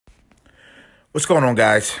What's going on,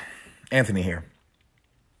 guys? Anthony here.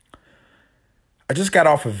 I just got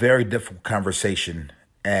off a very difficult conversation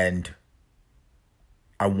and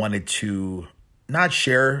I wanted to not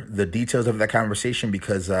share the details of that conversation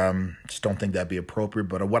because I just don't think that'd be appropriate.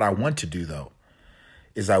 But what I want to do, though,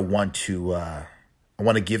 is I want to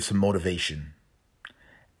give some motivation,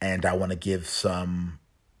 and I want to give some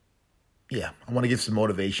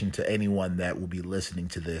motivation to anyone that will be listening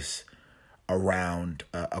to this around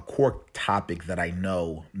a core topic that I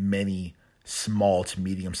know many small to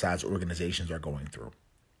medium-sized organizations are going through.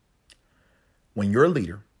 When you're a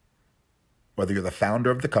leader, whether you're the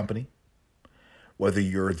founder of the company, whether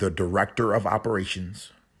you're the director of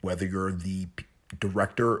operations, whether you're the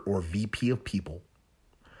director or VP of people,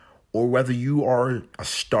 or whether you are a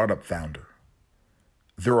startup founder,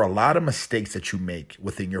 there are a lot of mistakes that you make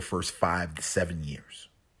within your first 5 to 7 years.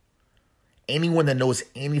 Anyone that knows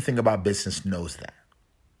anything about business knows that.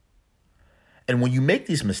 And when you make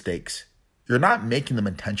these mistakes, you're not making them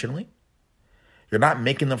intentionally. You're not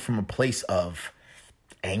making them from a place of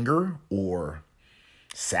anger or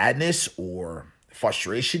sadness or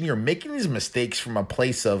frustration. You're making these mistakes from a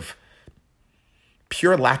place of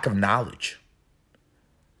pure lack of knowledge.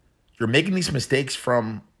 You're making these mistakes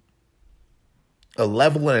from a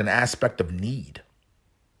level and an aspect of need.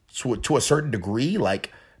 So to a certain degree,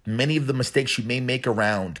 like many of the mistakes you may make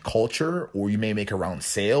around culture, or you may make around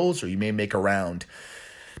sales, or you may make around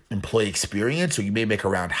employee experience, or you may make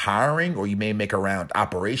around hiring, or you may make around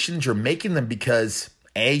operations, you're making them because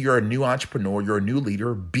A, you're a new entrepreneur, you're a new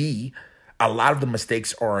leader. B, a lot of the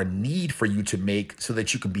mistakes are a need for you to make so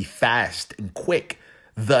that you can be fast and quick,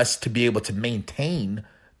 thus to be able to maintain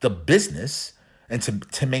the business and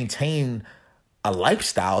to maintain a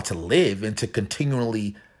lifestyle to live and to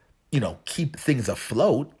continually, keep things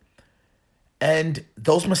afloat. And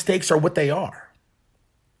those mistakes are what they are.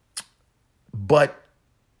 But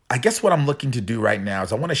I guess what I'm looking to do right now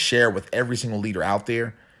is I want to share with every single leader out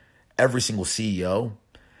there, every single CEO,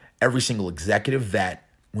 every single executive, that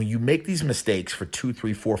when you make these mistakes for 2,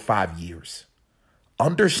 3, 4, 5 years,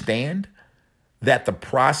 understand that the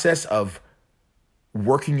process of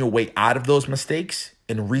working your way out of those mistakes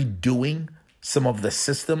and redoing some of the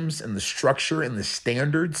systems and the structure and the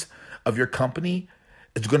standards of your company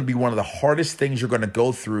is going to be one of the hardest things you're going to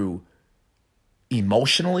go through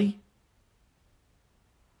emotionally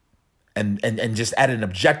and just at an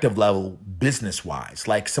objective level, business-wise.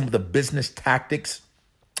 Like some of the business tactics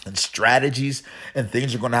and strategies and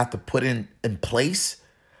things you're going to have to put in place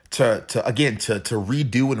to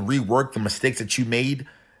redo and rework the mistakes that you made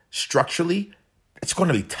structurally. It's going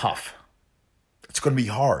to be tough. It's going to be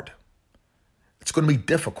hard. It's going to be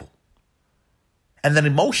difficult. And then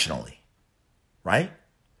emotionally, right?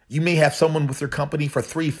 You may have someone with your company for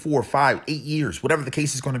 3, 4, 5, 8 years, whatever the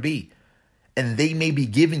case is going to be. And they may be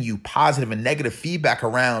giving you positive and negative feedback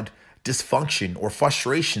around dysfunction or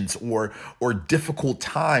frustrations or difficult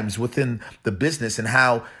times within the business, and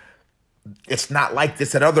how it's not like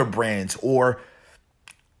this at other brands, or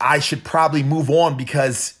I should probably move on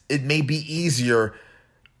because it may be easier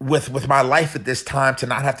with my life at this time to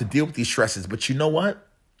not have to deal with these stresses. But you know what?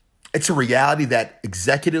 It's a reality that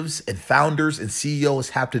executives and founders and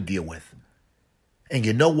CEOs have to deal with. And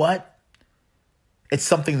you know what? It's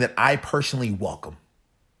something that I personally welcome.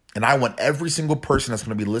 And I want every single person that's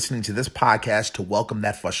going to be listening to this podcast to welcome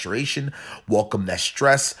that frustration, welcome that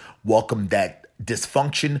stress, welcome that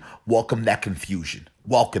dysfunction, welcome that confusion.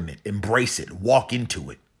 Welcome it, embrace it, walk into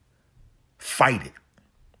it, fight it.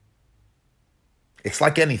 It's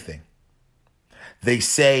like anything. They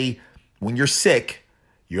say when you're sick,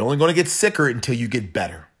 you're only going to get sicker until you get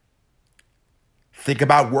better. Think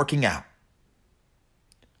about working out.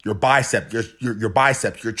 Your biceps,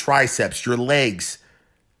 your triceps, your legs,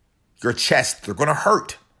 your chest, they're going to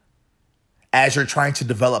hurt as you're trying to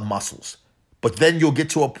develop muscles. But then you'll get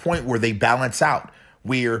to a point where they balance out,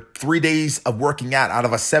 where 3 days of working out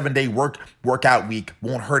of a 7-day workout week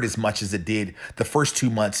won't hurt as much as it did the first 2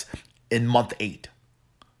 months in month 8.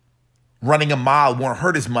 Running a mile won't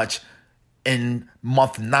hurt as much in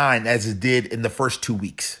month 9 as it did in the first 2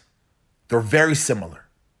 weeks. They're very similar.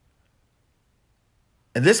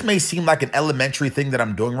 And this may seem like an elementary thing that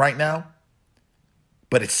I'm doing right now,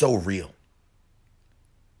 but it's so real.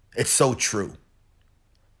 It's so true.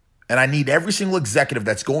 And I need every single executive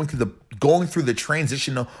that's going through the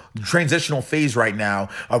transitional phase right now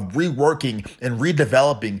of reworking and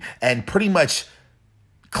redeveloping and pretty much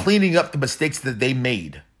cleaning up the mistakes that they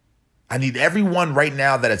made. I need everyone right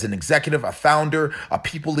now that is an executive, a founder, a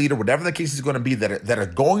people leader, whatever the case is going to be, that are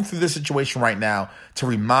going through this situation right now, to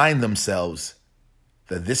remind themselves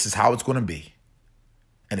that this is how it's going to be.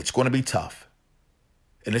 And it's going to be tough.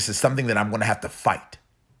 And this is something that I'm going to have to fight.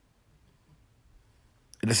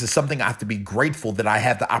 And this is something I have to be grateful that I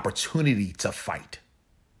have the opportunity to fight.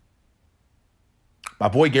 My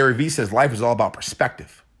boy Gary Vee says life is all about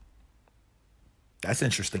perspective. That's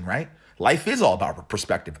interesting, right? Life is all about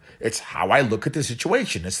perspective. It's how I look at the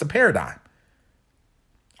situation. It's the paradigm.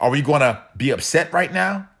 Are we going to be upset right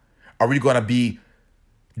now? Are we going to be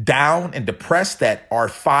down and depressed that our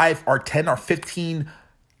 5, our 10, our 15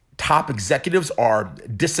 top executives are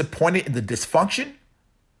disappointed in the dysfunction?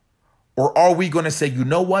 Or are we going to say, you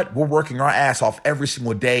know what? We're working our ass off every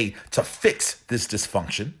single day to fix this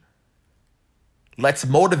dysfunction. Let's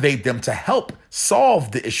motivate them to help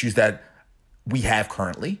solve the issues that we have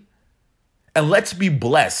currently. And let's be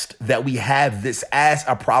blessed that we have this as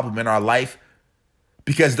a problem in our life,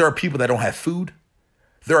 because there are people that don't have food.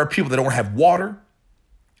 There are people that don't have water.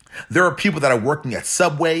 There are people that are working at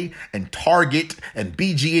Subway and Target and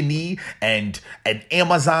BG&E and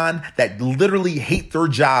Amazon that literally hate their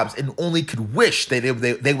jobs and only could wish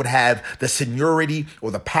that they would have the seniority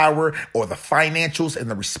or the power or the financials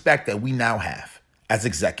and the respect that we now have as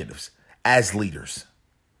executives, as leaders.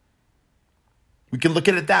 We can look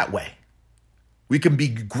at it that way. We can be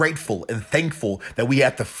grateful and thankful that we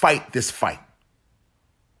have to fight this fight.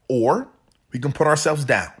 Or we can put ourselves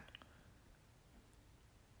down.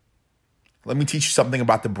 Let me teach you something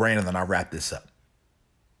about the brain and then I'll wrap this up.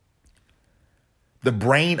 The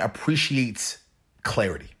brain appreciates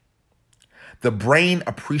clarity. The brain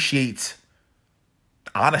appreciates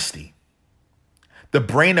honesty. The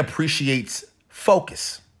brain appreciates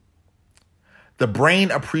focus. The brain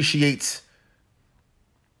appreciates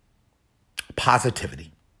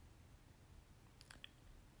positivity.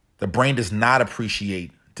 The brain does not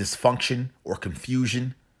appreciate dysfunction or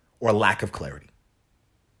confusion or lack of clarity.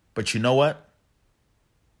 But you know what?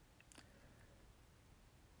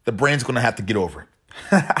 The brain's going to have to get over it.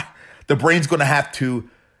 The brain's going to have to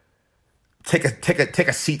take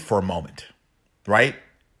a seat for a moment, right?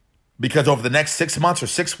 Because over the next 6 months or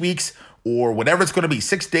 6 weeks or whatever it's going to be,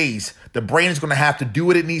 6 days, the brain is going to have to do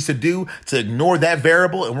what it needs to do to ignore that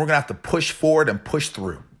variable, and we're going to have to push forward and push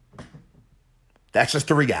through. That's just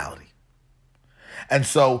the reality. And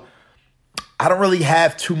so I don't really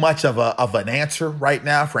have too much of an answer right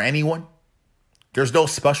now for anyone. There's no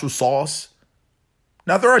special sauce.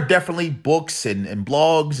 Now, there are definitely books and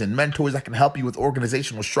blogs and mentors that can help you with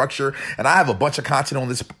organizational structure. And I have a bunch of content on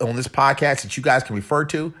this podcast that you guys can refer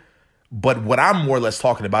to. But what I'm more or less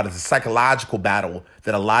talking about is the psychological battle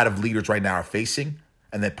that a lot of leaders right now are facing,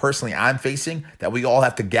 and that personally I'm facing, that we all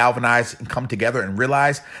have to galvanize and come together and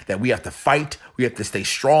realize that we have to fight. We have to stay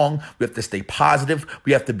strong. We have to stay positive.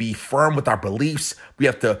 We have to be firm with our beliefs. We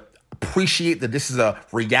have to appreciate that this is a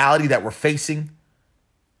reality that we're facing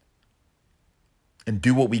and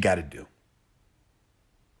do what we got to do.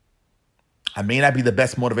 I may not be the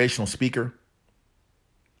best motivational speaker,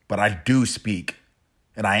 but I do speak,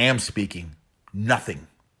 and I am speaking nothing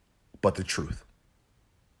but the truth.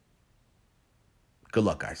 Good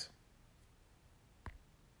luck, guys.